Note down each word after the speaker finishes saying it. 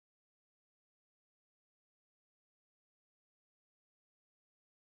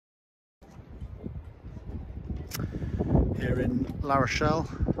Here in La Rochelle,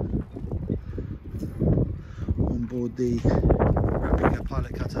 on board the Replica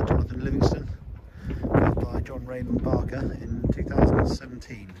pilot cutter Jonathan Livingston, built by John Raymond Barker in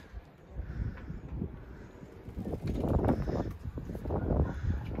 2017.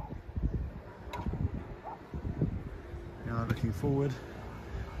 We are looking forward,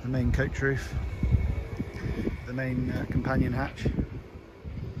 the main coach roof, the main companion hatch.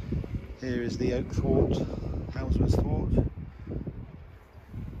 Here is the oak thwart, helmsman's thwart,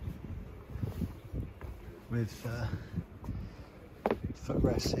 with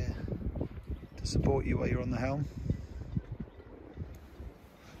footrests here to support you while you're on the helm.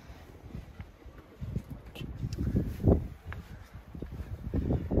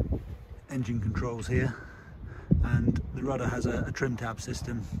 Engine controls here, and the rudder has a trim tab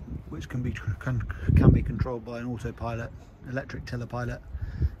system which can be controlled by an autopilot, electric tiller pilot,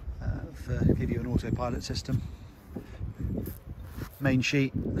 to give you an autopilot system. Main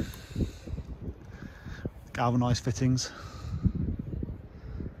sheet, galvanised fittings.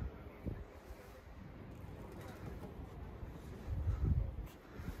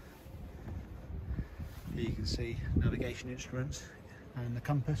 Here you can see navigation instruments and the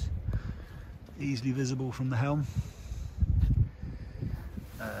compass, easily visible from the helm.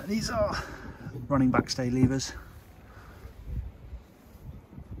 These are running backstay levers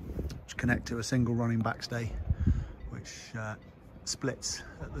which connect to a single running backstay, which splits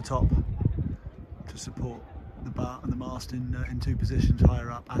at the top to support the bar and the mast in two positions,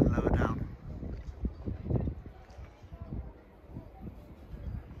 higher up and lower down.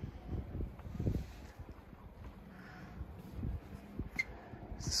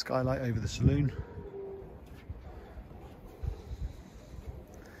 It's the skylight over the saloon.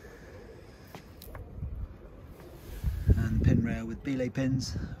 And pin rail with belay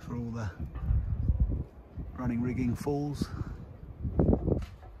pins for all the running rigging falls.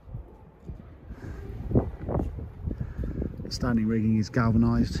 The standing rigging is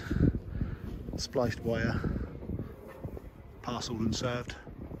galvanised, spliced wire, parcelled and served.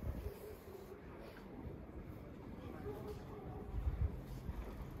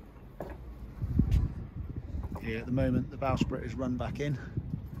 Here at the moment the bowsprit is run back in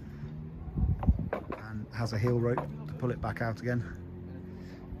and has a heel rope to pull it back out again.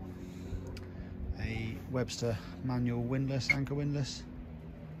 A Webster manual windlass, anchor windlass.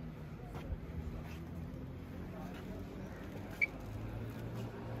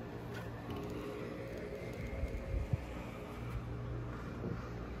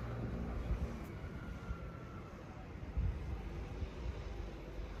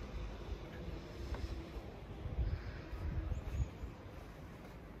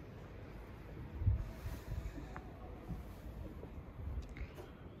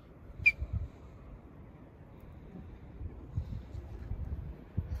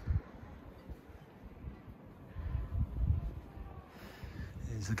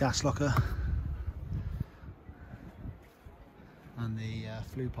 Is the gas locker and the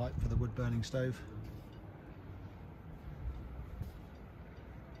flue pipe for the wood burning stove.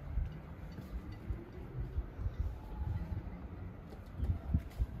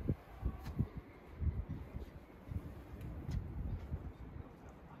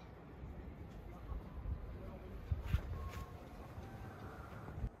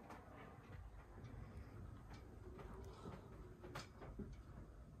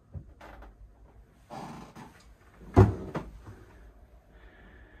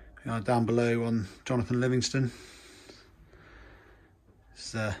 Down below on Jonathan Livingston,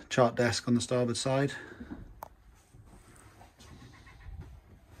 it's the chart desk on the starboard side.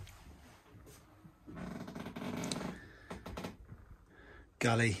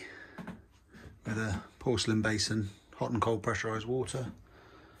 Galley with a porcelain basin, hot and cold pressurised water,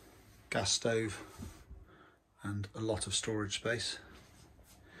 gas stove and a lot of storage space.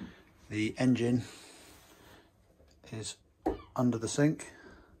 The engine is under the sink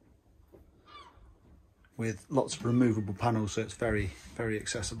with lots of removable panels, so it's very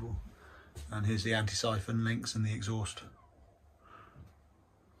accessible. And here's the anti-siphon links and the exhaust.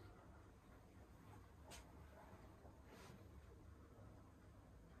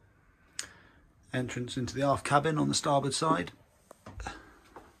 Entrance into the aft cabin on the starboard side.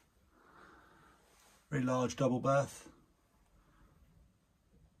 Very large double berth.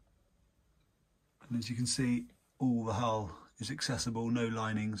 And as you can see, all the hull is accessible, no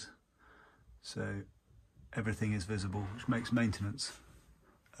linings. So everything is visible, which makes maintenance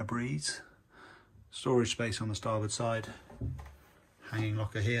a breeze. Storage space on the starboard side, hanging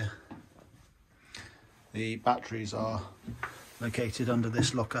locker here. The batteries are located under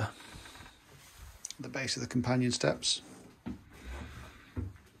this locker at the base of the companion steps.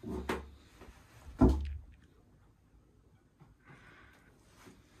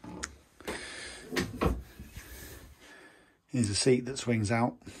 Here's a seat that swings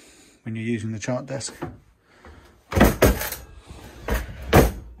out when you're using the chart desk. A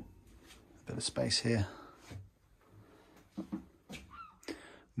bit of space here.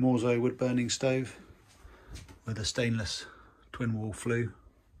 Morzo wood burning stove with a stainless twin wall flue.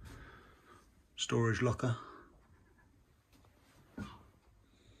 Storage locker.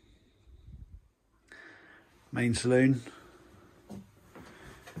 Main saloon.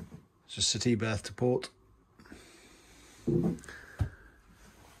 It's a settee berth to port.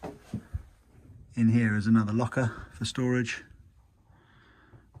 In here is another locker for storage.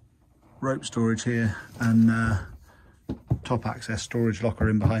 Rope storage here, and top access storage locker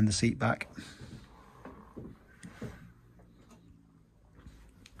in behind the seat back.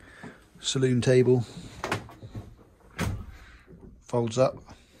 Saloon table. Folds up.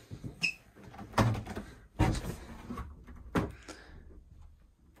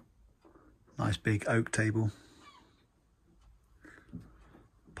 Nice big oak table.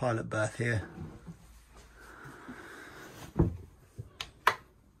 Pilot berth here.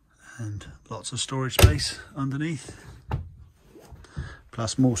 And lots of storage space underneath.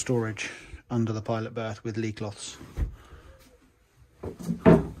 Plus more storage under the pilot berth with lee cloths.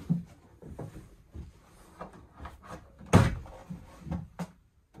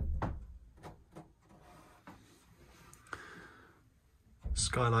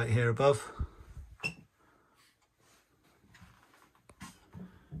 Skylight here above.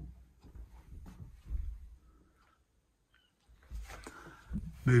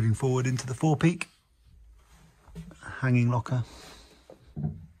 Moving forward into the forepeak, hanging locker.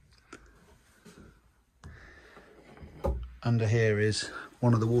 Under here is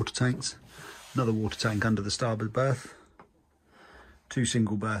one of the water tanks, another water tank under the starboard berth, 2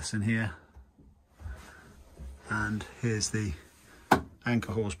 single berths in here, and here's the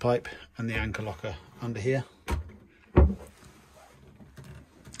anchor hawse pipe and the anchor locker under here.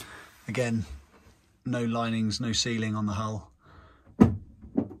 Again, no linings, no ceiling on the hull.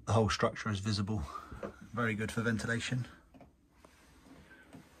 The whole structure is visible, very good for ventilation.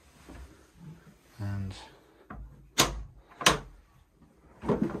 And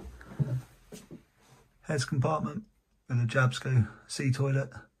heads compartment with a Jabsco sea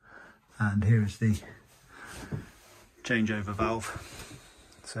toilet, and here is the changeover valve,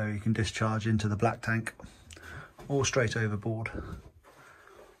 so you can discharge into the black tank or straight overboard.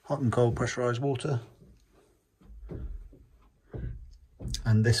 Hot and cold pressurised water.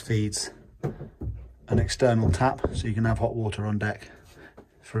 And this feeds an external tap, so you can have hot water on deck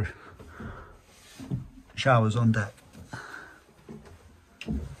for showers on deck.